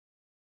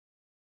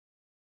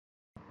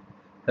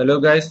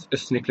Hello guys,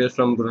 it's Nicholas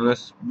from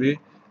Brunas B.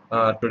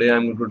 Today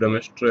I'm going to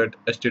demonstrate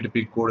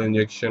HTTP code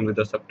injection with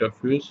the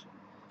Subterfuge.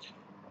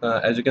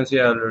 As you can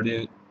see, I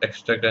already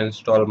extract and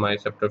install my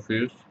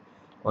Subterfuge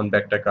on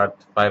Backtrack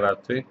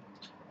R5R3.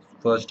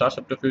 For start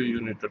Subterfuge,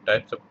 you need to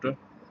type Subter.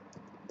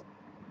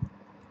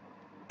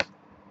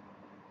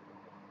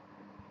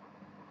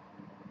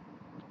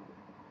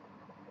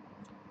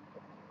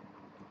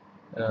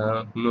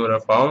 Nora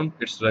found.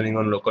 It's running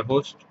on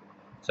localhost.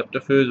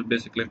 Subterfuge is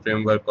basically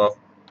framework of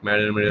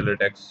medial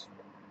attacks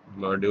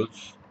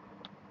modules.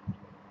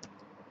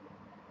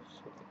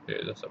 So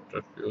here's the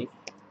Subterfuge.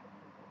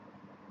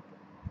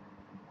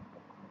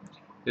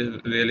 Is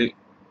really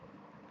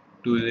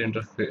to the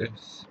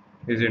interface.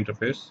 His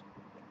interface.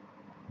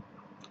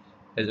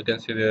 As you can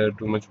see, there are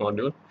too much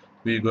module.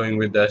 We're going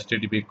with the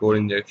HTTP code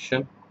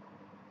injection.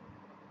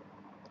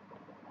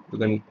 You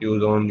can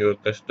use on your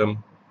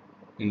custom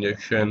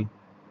injection.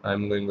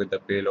 I'm going with the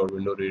payload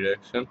window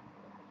redirection.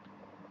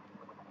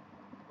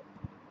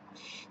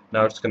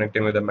 Now it's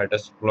connecting with the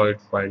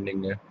Metasploit,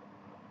 finding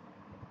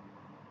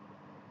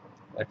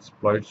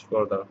exploits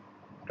for the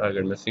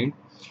target machine.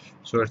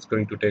 So it's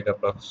going to take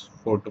approx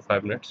 4 to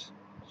 5 minutes.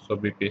 So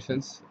be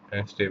patient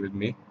and stay with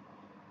me.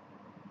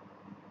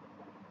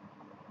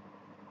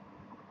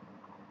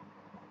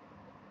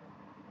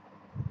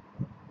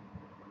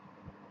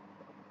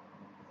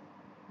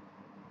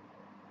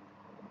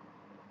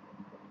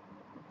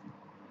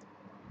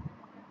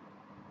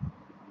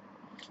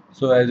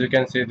 So as you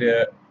can see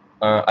there,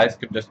 I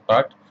skipped this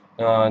part.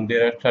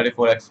 There are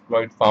 34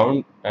 exploit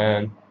found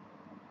and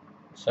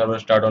server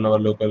start on our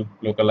local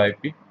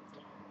IP.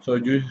 So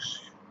you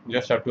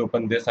just have to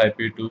open this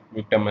IP to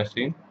victim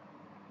machine.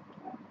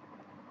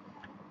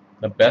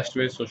 The best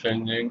way is social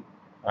engineering.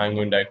 I'm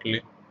going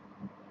directly.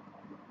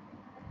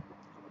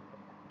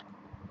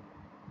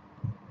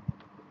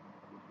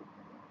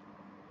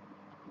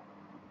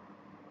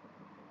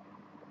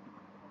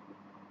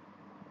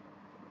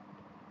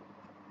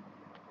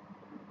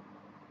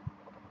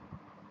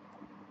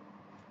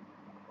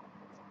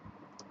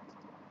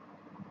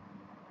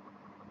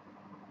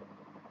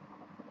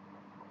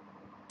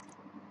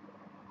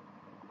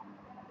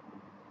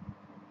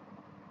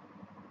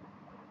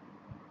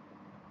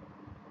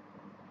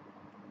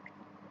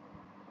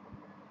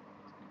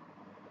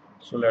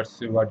 So let's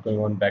see what's going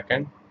on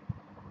backend.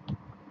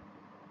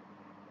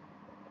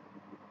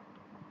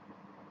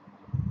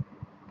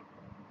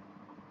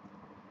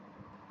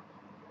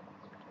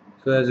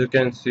 So as you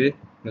can see,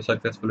 the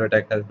successful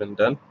attack has been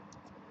done.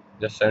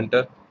 Just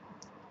enter.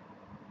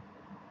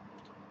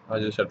 I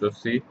just have to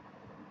see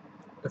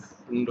if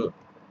window.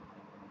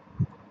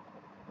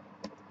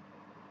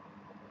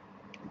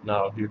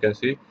 Now you can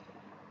see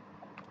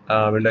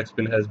Windows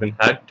pin has been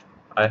hacked.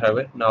 I have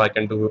it. Now I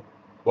can do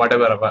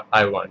whatever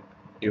I want,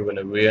 even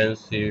a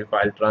VNC,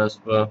 file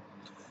transfer.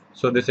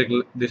 So this is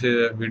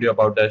a video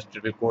about the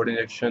HTTP code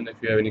injection. If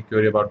you have any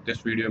query about this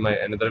video, my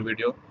another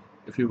video.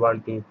 If you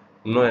want to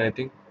know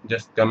anything,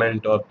 just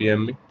comment or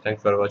PM me.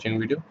 Thanks for watching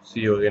video. See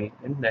you again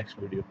in next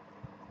video.